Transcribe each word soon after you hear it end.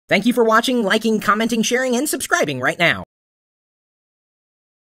Thank you for watching, liking, commenting, sharing, and subscribing right now.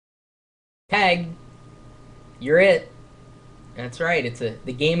 Tag, you're it. That's right, it's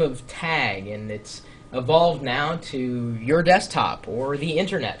the game of tag, and it's evolved now to your desktop or the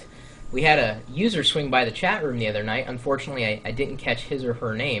internet. We had a user swing by the chat room the other night. Unfortunately, I didn't catch his or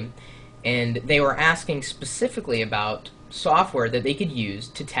her name, and they were asking specifically about software that they could use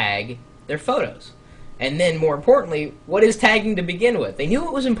to tag their photos. And then, more importantly, what is tagging to begin with? They knew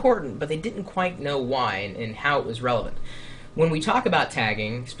it was important, but they didn't quite know why and how it was relevant. When we talk about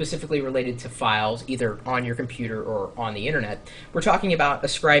tagging, specifically related to files, either on your computer or on the internet, we're talking about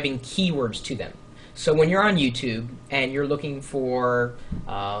ascribing keywords to them. So when you're on YouTube and you're looking for,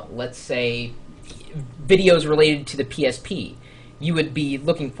 let's say, videos related to the PSP, you would be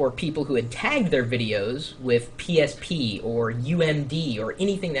looking for people who had tagged their videos with PSP or UMD or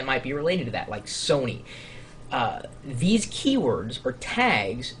anything that might be related to that, like Sony. These keywords or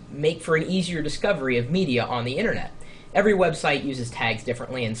tags make for an easier discovery of media on the internet. Every website uses tags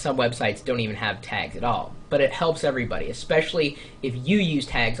differently, and some websites don't even have tags at all. But it helps everybody, especially if you use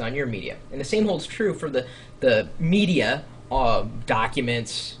tags on your media. And the same holds true for the media,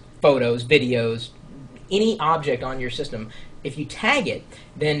 documents, photos, videos, any object on your system. If you tag it,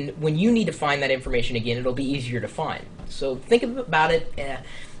 then when you need to find that information again, it'll be easier to find. So think about it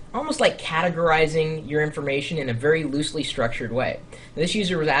almost like categorizing your information in a very loosely structured way. This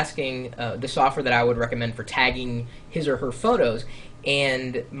user was asking the software that I would recommend for tagging his or her photos,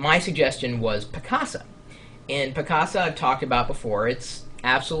 and my suggestion was Picasa. And Picasa I've talked about before. It's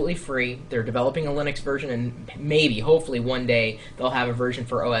absolutely free. They're developing a Linux version, and maybe, hopefully, one day they'll have a version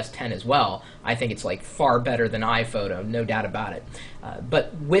for OS X as well. I think it's like far better than iPhoto, no doubt about it.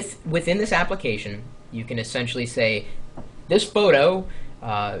 But within this application, you can essentially say, this photo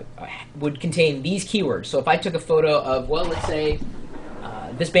would contain these keywords. So if I took a photo of, well, let's say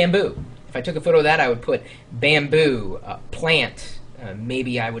this bamboo. If I took a photo of that, I would put bamboo, plant,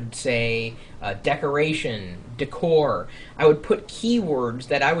 maybe I would say decoration, decor. I would put keywords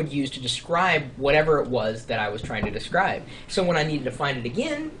that I would use to describe whatever it was that I was trying to describe. So when I needed to find it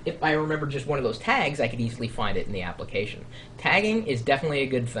again, if I remember just one of those tags, I could easily find it in the application. Tagging is definitely a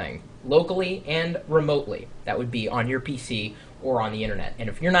good thing, locally and remotely. That would be on your PC or on the internet. And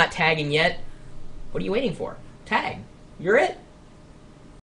if you're not tagging yet, what are you waiting for? Tag. You're it.